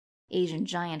Asian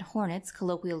giant hornets,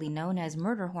 colloquially known as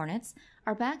murder hornets,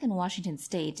 are back in Washington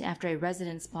state after a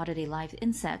resident spotted a live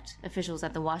insect, officials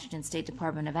at the Washington State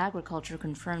Department of Agriculture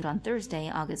confirmed on Thursday,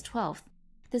 August 12th.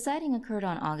 The sighting occurred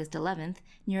on August 11th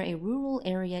near a rural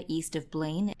area east of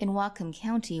Blaine in Whatcom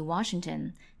County,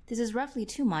 Washington. This is roughly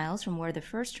 2 miles from where the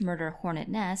first murder hornet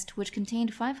nest, which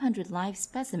contained 500 live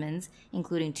specimens,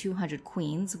 including 200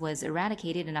 queens, was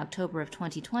eradicated in October of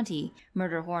 2020.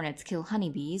 Murder hornets kill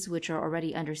honeybees, which are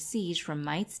already under siege from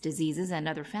mites, diseases, and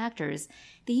other factors.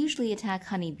 They usually attack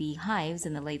honeybee hives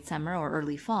in the late summer or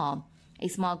early fall. A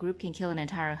small group can kill an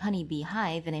entire honeybee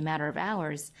hive in a matter of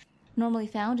hours. Normally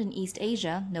found in East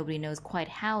Asia, nobody knows quite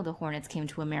how the hornets came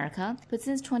to America, but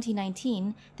since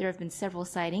 2019, there have been several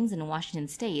sightings in Washington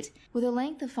state. With a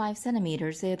length of 5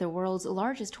 centimeters, they are the world's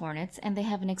largest hornets, and they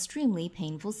have an extremely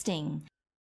painful sting.